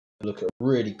look at a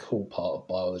really cool part of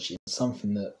biology,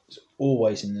 something that is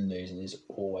always in the news and is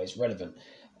always relevant.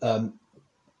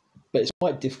 But it's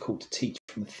quite difficult to teach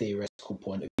from a theoretical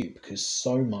point of view because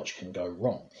so much can go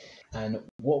wrong. And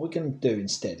what we're going to do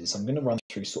instead is I'm going to run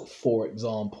through sort of 4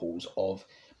 examples of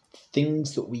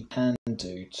things that we can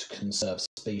do to conserve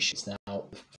species. Now,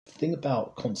 the thing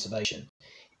about conservation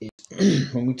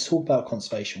is when we talk about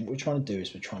conservation, what we're trying to do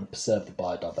is we're trying to preserve the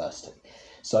biodiversity.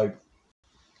 So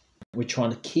we're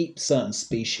trying to keep certain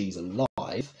species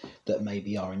alive that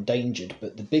maybe are endangered,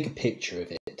 but the bigger picture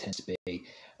of it tends to be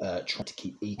trying to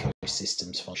keep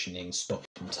ecosystems functioning, stop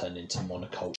them turning into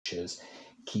monocultures,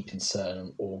 keeping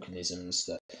certain organisms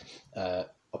that are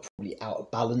probably out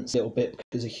of balance a little bit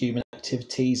because of human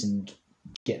activities and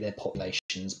get their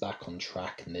populations back on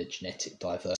track and their genetic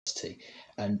diversity.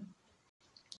 And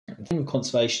the thing with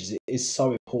conservation is it is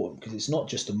so important because it's not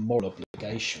just a moral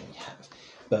obligation we have,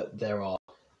 but there are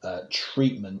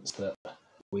treatments that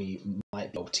we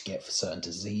might be able to get for certain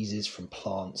diseases from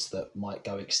plants that might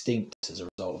go extinct as a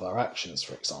result of our actions,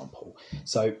 for example.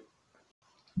 So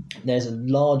there's a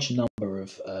large number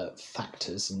of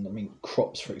factors, and I mean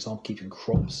crops, for example, keeping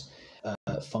crops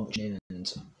functioning,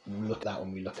 and we look at that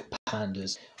when we look at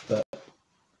pandas. But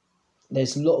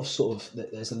there's a lot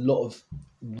of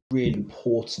really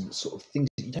important sort of things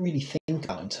that you don't really think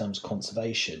about in terms of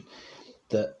conservation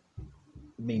that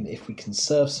mean if we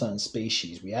conserve certain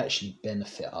species, we actually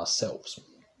benefit ourselves.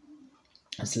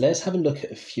 And so let's have a look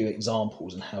at a few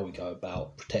examples and how we go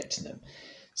about protecting them.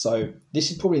 So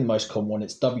this is probably the most common one.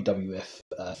 It's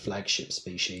WWF flagship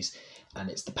species,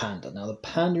 and it's the panda. Now the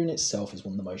panda in itself is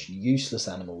one of the most useless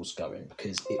animals going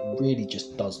because it really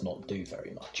just does not do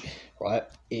very much, right?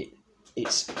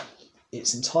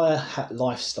 Its entire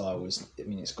lifestyle is, I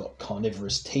mean, it's got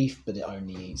carnivorous teeth, but it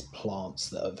only eats plants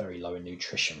that are very low in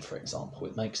nutrition, for example.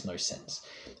 It makes no sense.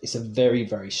 It's a very,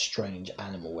 very strange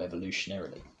animal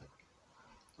evolutionarily.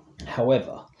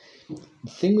 However,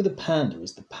 the thing with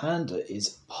the panda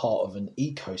is part of an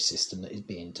ecosystem that is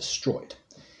being destroyed,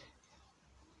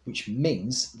 which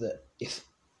means that if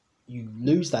you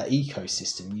lose that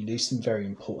ecosystem, you lose some very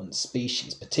important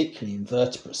species, particularly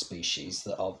invertebrate species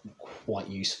that are quite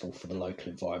useful for the local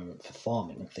environment for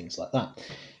farming and things like that.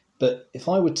 But if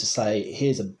I were to say,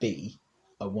 here's a bee,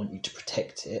 I want you to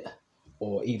protect it,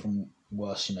 or even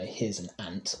worse, here's an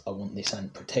ant, I want this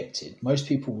ant protected, most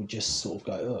people would just sort of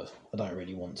go, oh, I don't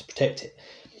really want to protect it.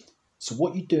 So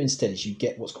what you do instead is you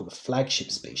get what's called a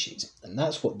flagship species, and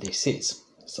that's what this is.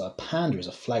 So a panda is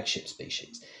a flagship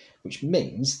species, which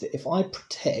means that if I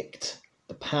protect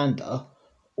the panda,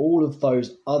 all of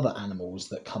those other animals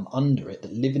that come under it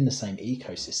that live in the same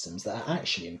ecosystems that are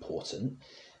actually important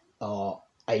are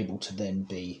able to then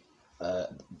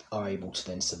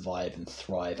survive and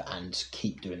thrive and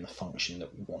keep doing the function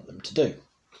that we want them to do.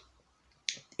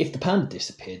 If the panda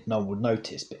disappeared, no one would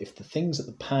notice, but if the things that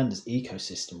the panda's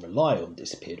ecosystem rely on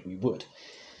disappeared, we would.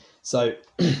 So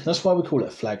that's why we call it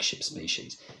a flagship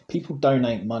species. People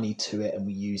donate money to it and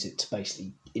we use it to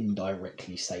basically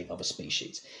indirectly save other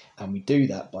species. And we do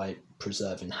that by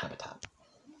preserving habitat.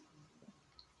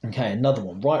 Okay, another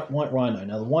one, white rhino.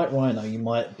 Now the white rhino, you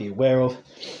might be aware of,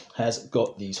 has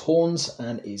got these horns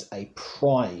and is a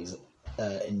prize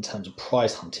in terms of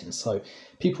prize hunting. So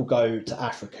people go to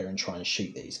Africa and try and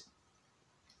shoot these.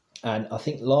 And I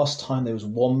think last time there was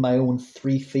 1 male and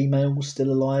 3 females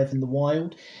still alive in the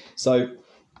wild. So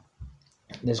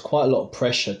there's quite a lot of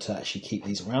pressure to actually keep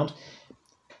these around.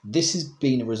 This has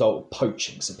been a result of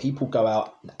poaching. So people go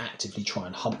out and actively try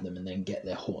and hunt them and then get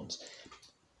their horns.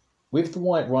 With the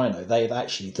white rhino, they've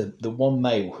actually, the one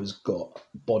male has got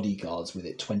bodyguards with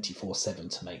it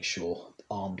 24/7 to make sure,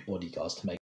 armed bodyguards to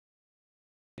make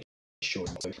sure.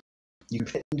 You can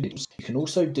protect individuals. You can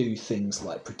also do things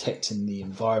like protecting the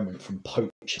environment from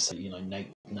poaching, so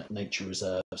nature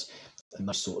reserves and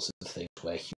those sorts of things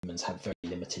where humans have very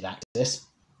limited access.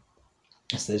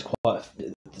 So there's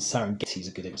the Serengeti is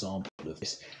a good example of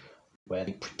this, where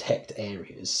they protect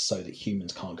areas so that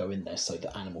humans can't go in there, so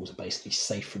that animals are basically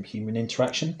safe from human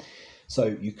interaction. So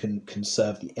you can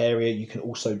conserve the area. You can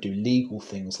also do legal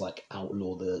things like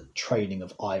outlaw the trading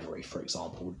of ivory, for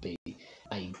example, would be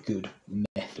a good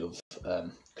method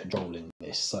of controlling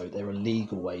this. So there are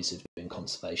legal ways of doing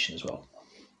conservation as well.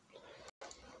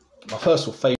 My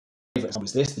personal favourite example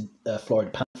is this, the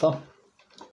Florida panther.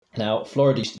 Now,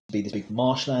 Florida used to be this big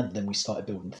marshland, then we started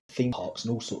building theme parks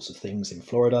and all sorts of things in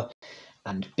Florida,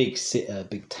 and big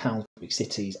towns, big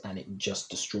cities, and it just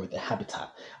destroyed their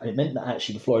habitat. And it meant that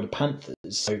actually the Florida panthers,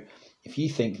 so if you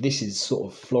think this is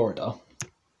sort of Florida,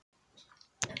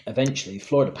 eventually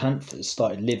Florida panthers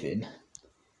started living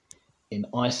in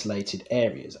isolated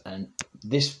areas, and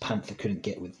this panther couldn't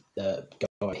get with go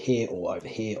over here or over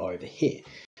here or over here.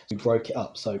 So we broke it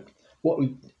up. So what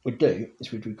we would do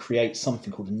is we would create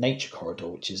something called a nature corridor,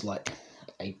 which is like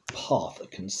a path, a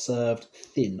conserved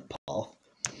thin path,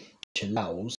 which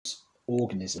allows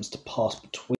organisms to pass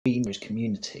between those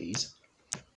communities.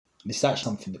 This is actually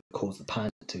something that caused the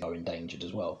panda to go endangered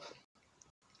as well.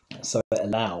 So it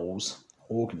allows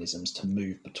organisms to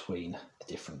move between the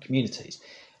different communities.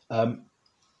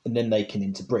 And then they can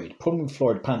interbreed. Problem with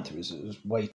Florida panther is it was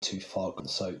way too far gone.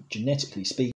 So genetically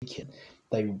speaking,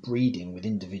 they were breeding with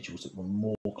individuals that were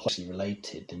more closely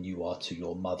related than you are to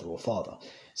your mother or father.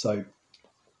 So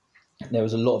there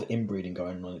was a lot of inbreeding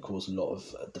going on. It caused a lot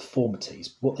of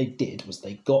deformities. What they did was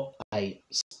they got a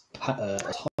type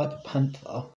of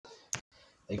panther.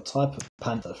 They got a type of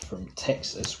panther from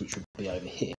Texas, which would be over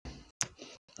here,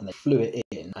 and they flew it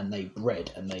in and they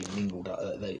bred and they mingled,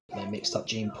 they mixed up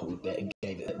gene pool a bit and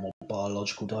gave it a bit more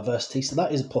biological diversity. So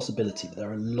that is a possibility, but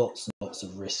there are lots and lots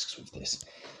of risks with this.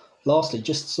 Lastly,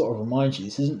 just to sort of remind you,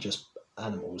 this isn't just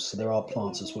animals, so there are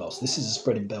plants as well. So this is a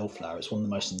spreading bellflower. It's one of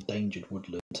the most endangered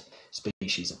woodland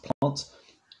species of plants.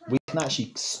 We can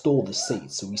actually store the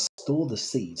seeds, so we store the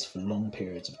seeds for long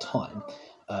periods of time,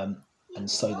 and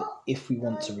so that if we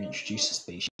want to reintroduce a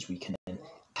species, we can then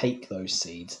take those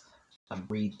seeds and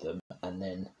breed them and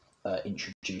then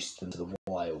introduce them to the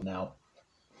wild. Now,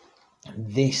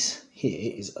 this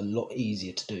here is a lot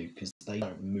easier to do because they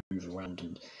don't move around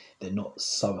and they're not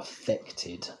so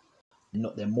affected.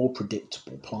 They're more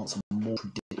predictable. Plants are more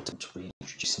predictable to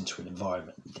reintroduce into an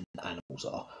environment than animals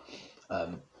are.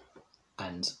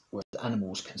 And whereas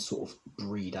animals can sort of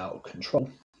breed out of control,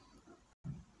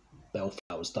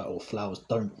 bellflowers don't, or flowers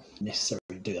don't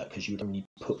necessarily do that because you would only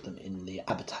put them in the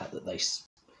habitat that they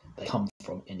come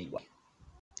from anyway.